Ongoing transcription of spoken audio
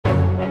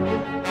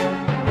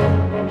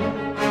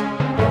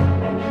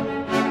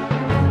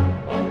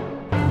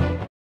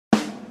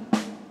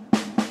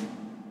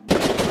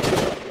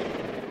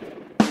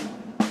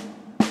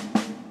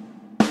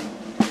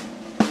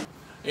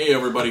Hey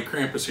everybody,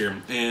 Krampus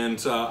here,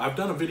 and I've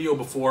done a video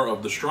before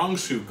of the strong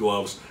suit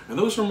gloves, and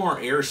those are more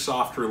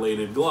airsoft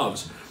related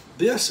gloves.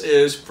 This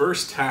is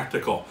First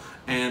Tactical,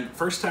 and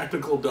First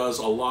Tactical does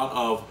a lot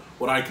of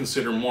what I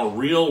consider more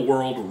real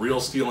world, real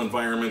steel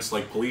environments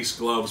like police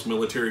gloves,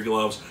 military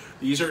gloves.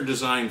 These are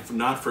designed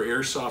not for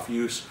airsoft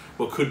use,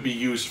 but could be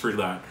used for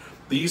that.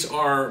 These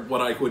are what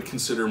I would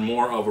consider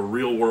more of a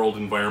real world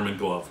environment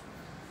glove.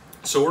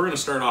 So we're going to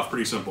start off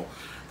pretty simple.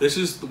 This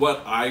is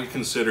what I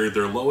consider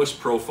their lowest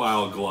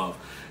profile glove.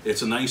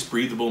 It's a nice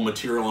breathable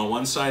material on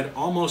one side,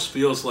 almost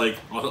feels like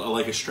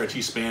a stretchy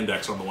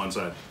spandex on the one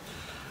side.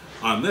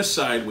 On this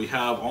side, we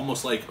have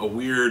almost like a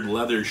weird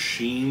leather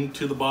sheen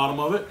to the bottom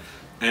of it,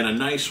 and a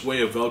nice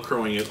way of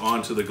velcroing it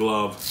onto the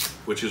glove,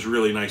 which is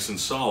really nice and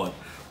solid.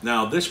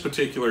 Now, this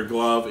particular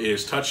glove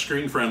is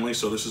touchscreen friendly,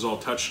 so this is all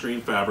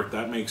touchscreen fabric.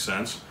 That makes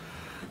sense.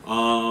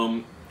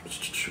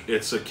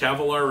 It's a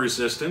Kevlar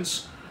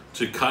resistance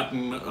to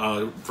cutting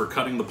for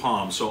cutting the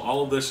palm. So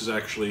all of this is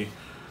actually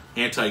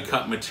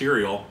anti-cut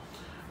material,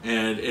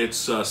 and it's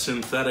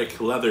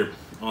synthetic leather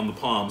on the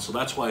palm, so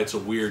that's why it's a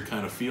weird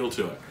kind of feel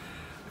to it.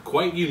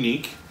 Quite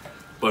unique,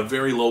 but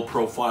very low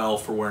profile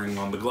for wearing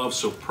on the glove,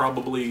 so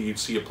probably you'd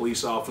see a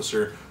police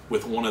officer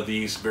with one of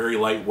these, very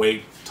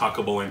lightweight,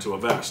 tuckable into a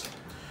vest.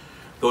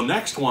 The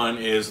next one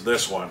is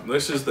this one.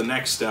 This is the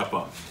next step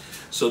up.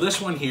 So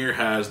this one here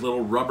has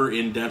little rubber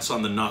indents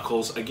on the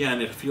knuckles. Again,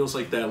 it feels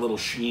like that little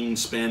sheen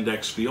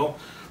spandex feel.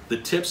 The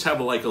tips have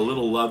like a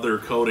little leather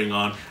coating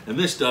on, and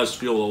this does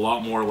feel a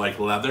lot more like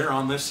leather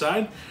on this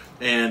side.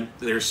 And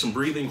there's some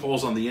breathing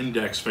holes on the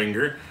index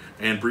finger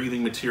and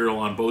breathing material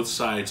on both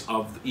sides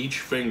of each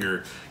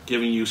finger,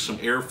 giving you some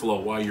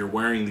airflow while you're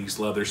wearing these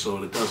leathers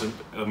so it doesn't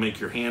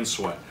make your hands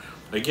sweat.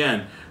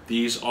 Again,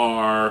 these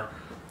are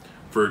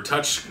for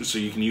touch, so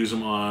you can use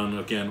them on,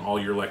 again,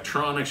 all your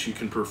electronics. You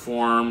can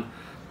perform,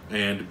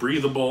 and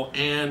breathable,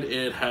 and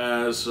it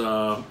has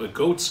a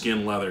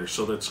goatskin leather,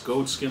 so that's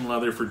goatskin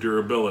leather for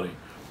durability.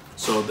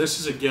 So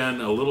this is,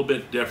 again, a little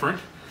bit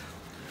different.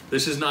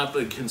 This is not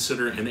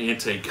considered an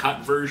anti-cut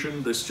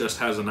version. This just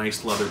has a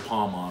nice leather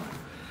palm on it.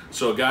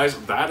 So guys,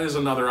 that is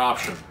another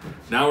option.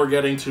 Now we're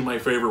getting to my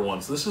favorite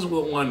ones. This is the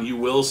one you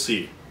will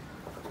see.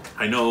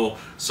 I know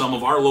some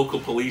of our local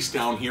police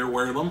down here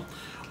wear them.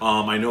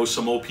 I know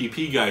some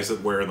OPP guys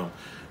that wear them.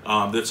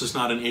 This is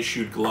not an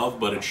issued glove,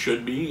 but it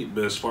should be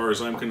as far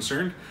as I'm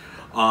concerned.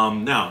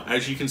 Now,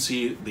 as you can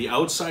see, the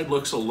outside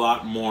looks a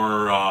lot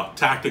more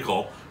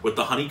tactical with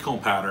the honeycomb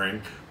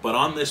patterning, but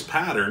on this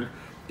pattern,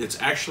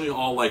 it's actually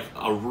all like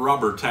a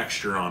rubber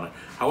texture on it.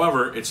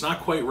 However, it's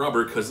not quite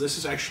rubber because this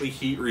is actually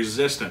heat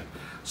resistant.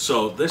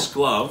 So this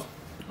glove,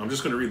 I'm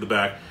just going to read the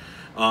back.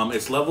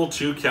 It's level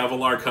 2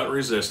 Kevlar cut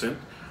resistant.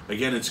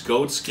 Again, it's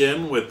goat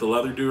skin with the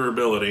leather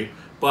durability,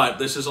 but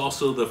this is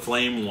also the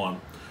flame one.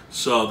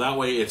 So that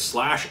way it's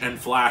slash and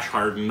flash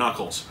hardened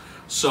knuckles.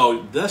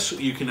 So this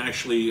you can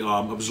actually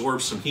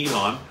absorb some heat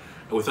on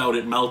without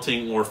it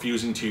melting or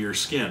fusing to your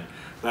skin.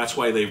 That's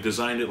why they've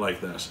designed it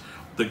like this.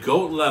 The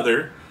goat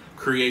leather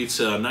creates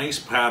a nice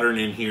pattern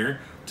in here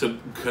to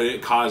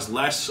cause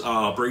less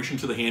abrasion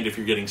to the hand if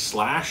you're getting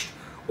slashed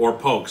or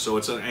poked. So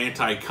it's an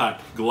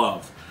anti-cut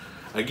glove.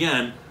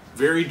 Again,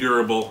 very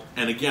durable,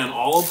 and again,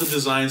 all of the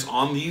designs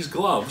on these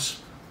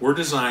gloves were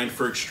designed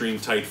for extreme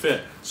tight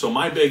fit. So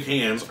my big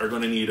hands are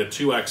going to need a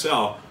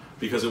 2XL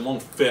because it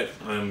won't fit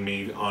on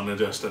me on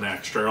just an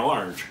extra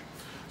large.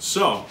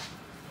 So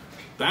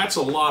that's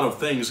a lot of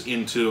things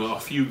into a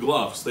few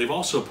gloves. They've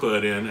also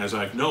put in, as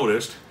I've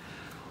noticed,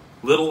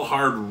 little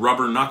hard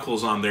rubber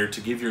knuckles on there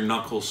to give your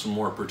knuckles some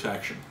more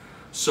protection.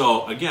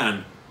 So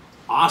again,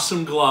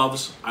 awesome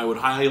gloves. I would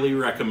highly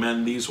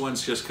recommend these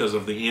ones just because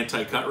of the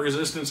anti-cut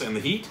resistance and the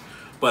heat.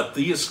 But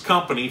this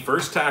company,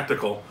 First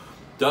Tactical,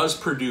 does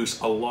produce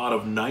a lot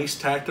of nice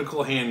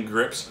tactical hand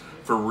grips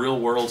for real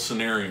world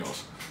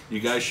scenarios. You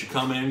guys should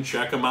come in,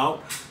 check them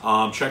out,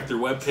 check their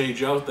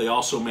webpage out. They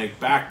also make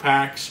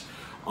backpacks,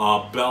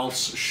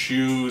 belts,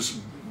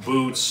 shoes,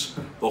 boots,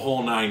 the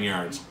whole 9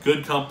 yards.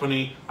 Good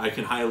company. I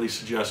can highly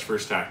suggest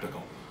First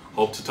Tactical.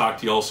 Hope to talk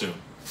to you all soon.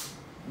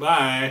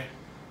 Bye.